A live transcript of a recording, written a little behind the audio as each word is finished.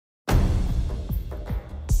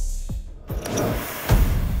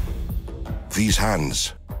These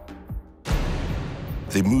hands,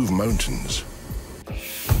 they move mountains,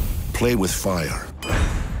 play with fire,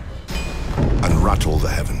 and rattle the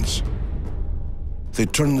heavens. They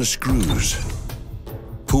turn the screws,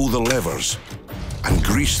 pull the levers, and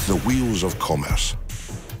grease the wheels of commerce.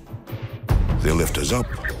 They lift us up,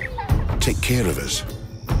 take care of us,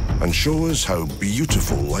 and show us how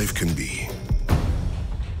beautiful life can be.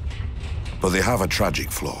 But they have a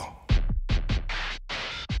tragic flaw.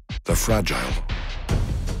 They're fragile,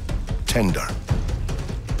 tender,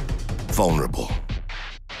 vulnerable.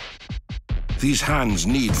 These hands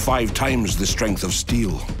need 5 times the strength of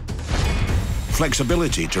steel.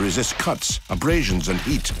 Flexibility to resist cuts, abrasions, and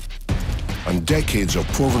heat. And decades of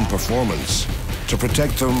proven performance to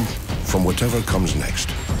protect them from whatever comes next.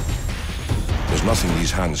 There's nothing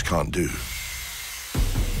these hands can't do.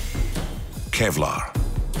 Kevlar,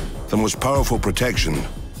 the most powerful protection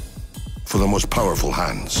for the most powerful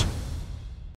hands.